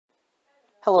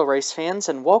Hello race fans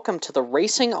and welcome to the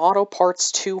Racing Auto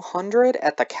Parts 200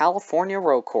 at the California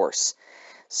Road Course.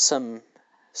 Some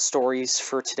stories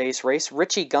for today's race.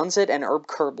 Richie Gunzit and Herb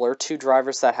Kurbler, two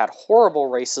drivers that had horrible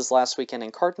races last weekend in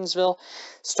Cartinsville,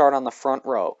 start on the front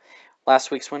row.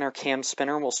 Last week's winner, Cam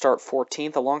Spinner, will start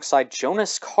 14th alongside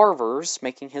Jonas Carvers,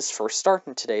 making his first start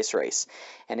in today's race.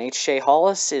 And H.J.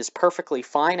 Hollis is perfectly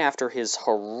fine after his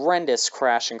horrendous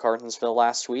crash in Cartinsville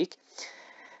last week.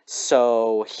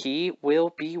 So he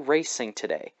will be racing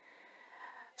today.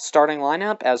 Starting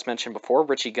lineup, as mentioned before,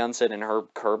 Richie Gunzit and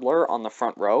Herb Kurbler on the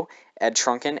front row. Ed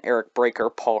Trunken, Eric Breaker,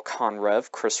 Paul Conrev,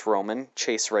 Chris Roman,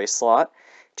 Chase Racelot.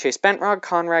 Chase Bentrod,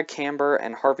 Conrad Camber,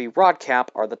 and Harvey Rodcap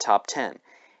are the top 10.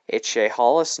 H.J.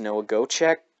 Hollis, Noah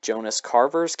Gocek, Jonas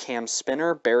Carvers, Cam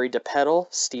Spinner, Barry DePedal,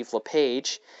 Steve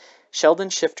LePage, Sheldon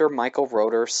Shifter, Michael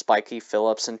Roeder, Spikey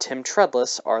Phillips, and Tim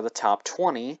Treadless are the top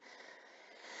 20.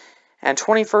 And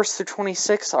 21st through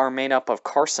 26 are made up of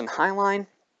Carson Highline,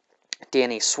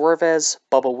 Danny Swervez,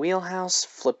 Bubba Wheelhouse,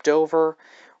 Flip Dover,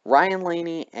 Ryan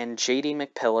Laney, and J.D.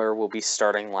 McPillar will be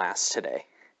starting last today.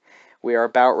 We are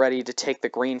about ready to take the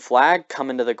green flag,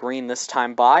 coming to the green this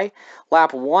time by.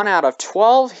 Lap 1 out of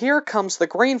 12, here comes the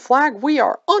green flag. We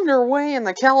are underway in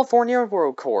the California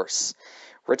Road Course.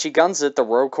 Richie Gunzit, the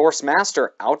road course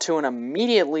master, out to an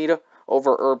immediate lead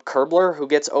over Herb Kurbler, who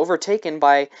gets overtaken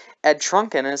by Ed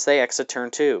Trunken as they exit turn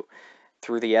 2.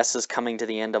 Through the S's coming to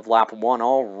the end of lap 1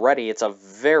 already. It's a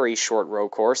very short road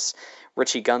course.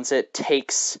 Richie Gunzit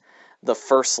takes the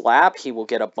first lap. He will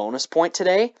get a bonus point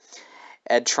today.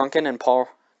 Ed Trunken and Paul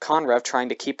Conrev trying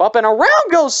to keep up, and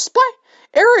around goes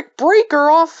Eric Breaker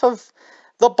off of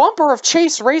the bumper of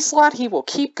Chase Racelot. He will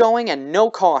keep going and no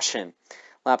caution.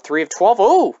 Lap 3 of 12.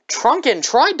 Oh, Trunken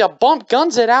tried to bump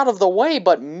Gunzit out of the way,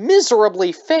 but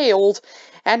miserably failed.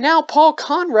 And now Paul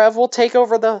Conrev will take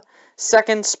over the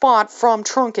second spot from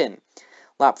Trunken.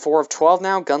 Lap 4 of 12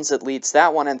 now. Gunzit leads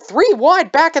that one. And 3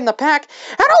 wide back in the pack.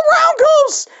 And around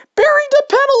goes Barry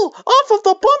DePedal off of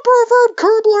the bumper of Herb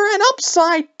Kurbler. And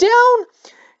upside down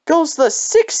goes the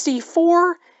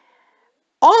 64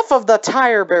 off of the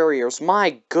tire barriers.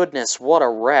 My goodness, what a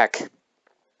wreck.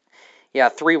 Yeah,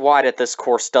 3 wide at this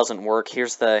course doesn't work.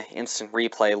 Here's the instant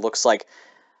replay. Looks like,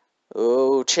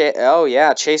 Chase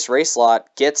Racelot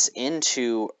gets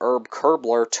into Herb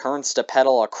Kurbler, turns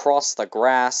DePedal across the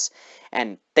grass,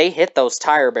 and they hit those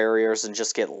tire barriers and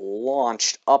just get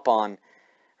launched up on,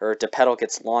 or DePedal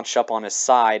gets launched up on his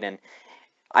side, and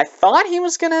I thought he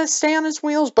was going to stay on his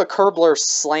wheels, but Kurbler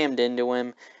slammed into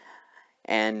him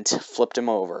and flipped him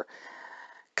over.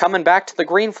 Coming back to the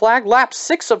green flag, lap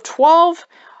 6 of 12,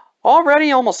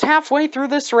 already almost halfway through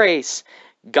this race.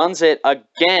 Gunzit,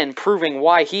 again, proving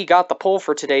why he got the pole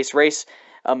for today's race,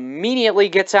 immediately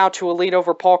gets out to a lead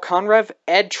over Paul Conrev.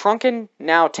 Ed Trunken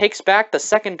now takes back the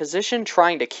second position,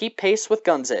 trying to keep pace with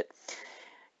Gunzit.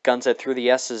 Gunzit through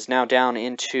the S's now down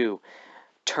into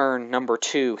turn number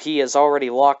 2. He has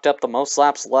already locked up the most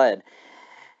laps led.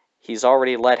 He's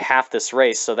already led half this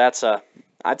race, so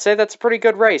I'd say that's a pretty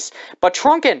good race. But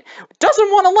Trunken doesn't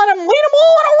want to let him lead him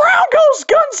all, and around goes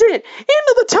Gunzit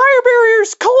into the tire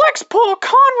barriers, collects Paul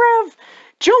Conrev.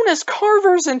 Jonas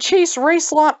Carvers and Chase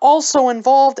Racelot also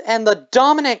involved, and the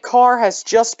dominant car has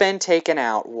just been taken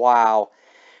out. Wow.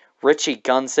 Richie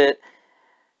Gunzit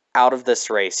out of this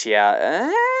race. Yeah,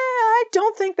 I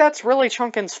don't think that's really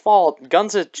Trunken's fault.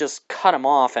 Gunzit just cut him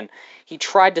off, and he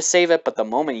tried to save it, but the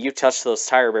moment you touch those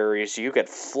tire barriers, you get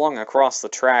flung across the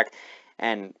track.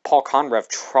 And Paul Conrev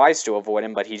tries to avoid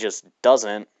him, but he just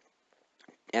doesn't.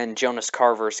 And Jonas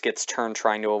Carvers gets turned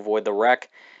trying to avoid the wreck.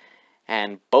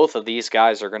 And both of these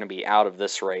guys are going to be out of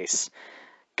this race.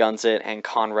 Gunzit and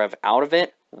Conrev out of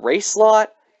it. Racelot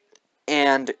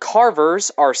and Carvers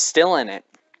are still in it.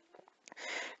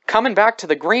 Coming back to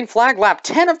the green flag, lap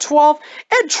 10 of 12,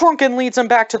 Ed Trunken leads him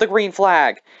back to the green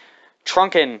flag.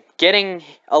 Trunken getting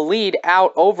a lead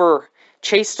out over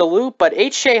Chase DeLoop, but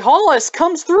H.J. Hollis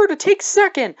comes through to take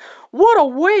second. What a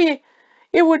way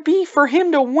it would be for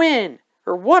him to win.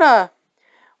 Or what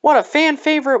a fan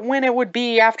favorite win it would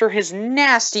be after his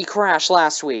nasty crash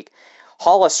last week.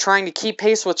 Hollis trying to keep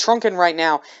pace with Trunken right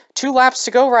now. 2 laps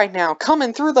to go right now.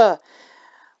 Coming through the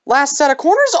last set of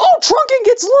corners. Oh, Trunken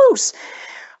gets loose.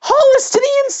 Hollis to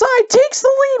the inside, takes the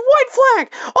lead, white flag.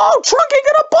 Oh, Trunken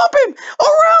gonna bump him.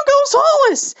 Around goes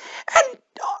Hollis. And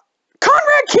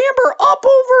Conrad Camber up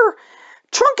over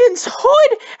Trunken's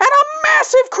hood, and a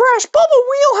massive crash. Bubba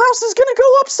Wheelhouse is going to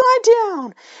go upside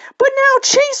down. But now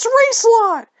Chase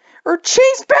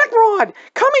Bentrod,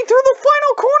 coming through the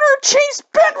final corner. Chase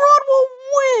Bentrod will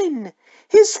win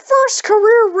his first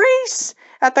career race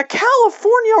at the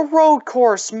California Road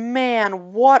Course.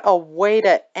 Man, what a way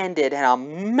to end it, and a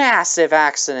massive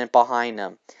accident behind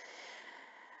him.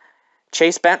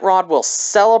 Chase Bentrod will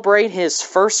celebrate his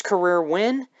first career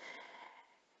win.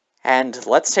 And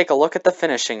let's take a look at the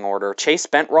finishing order. Chase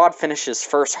Bentrod finishes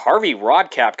first. Harvey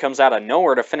Rodcap comes out of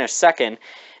nowhere to finish second.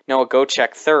 Noah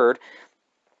Gocek third.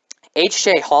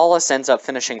 H.J. Hollis ends up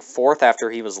finishing fourth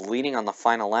after he was leading on the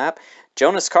final lap.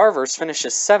 Jonas Carvers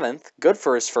finishes seventh, good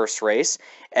for his first race.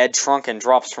 Ed Trunken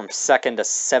drops from second to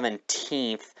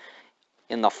 17th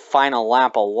in the final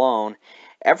lap alone.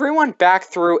 Everyone back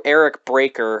through Eric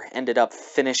Breaker ended up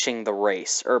finishing the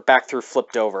race, or back through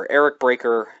flipped over. Eric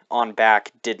Breaker on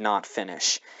back did not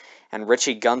finish. And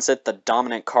Richie Gunzit, the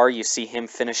dominant car, you see him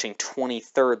finishing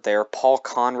 23rd there. Paul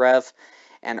Conrev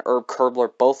and Herb Kerbler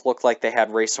both looked like they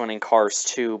had race-winning cars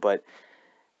too, but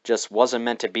just wasn't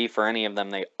meant to be for any of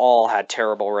them. They all had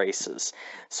terrible races.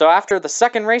 So after the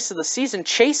second race of the season,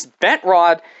 Chase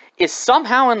Bentrod is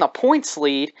somehow in the points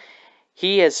lead.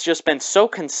 He has just been so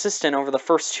consistent over the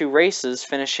first two races,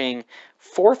 finishing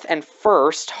fourth and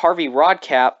first. Harvey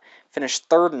Rodcap finished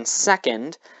third and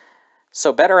second.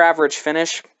 So better average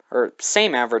finish, or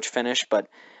same average finish, but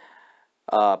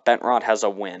Bentrod has a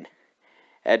win.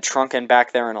 Ed Trunken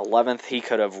back there in 11th. He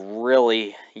could have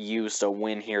really used a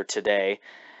win here today.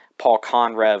 Paul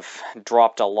Conrev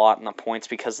dropped a lot in the points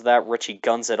because of that. Richie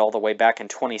Gunzit all the way back in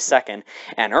 22nd.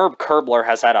 And Herb Kerbler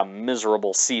has had a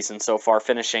miserable season so far,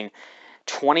 finishing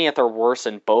 20th or worse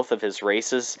in both of his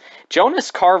races.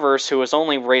 Jonas Carvers, who has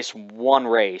only raced one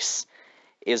race,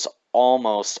 is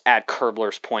almost at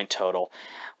Kerbler's point total.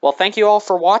 Well, thank you all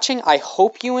for watching. I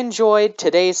hope you enjoyed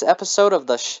today's episode of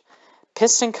the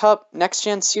Piston Cup Next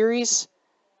Gen Series.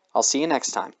 I'll see you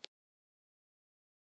next time.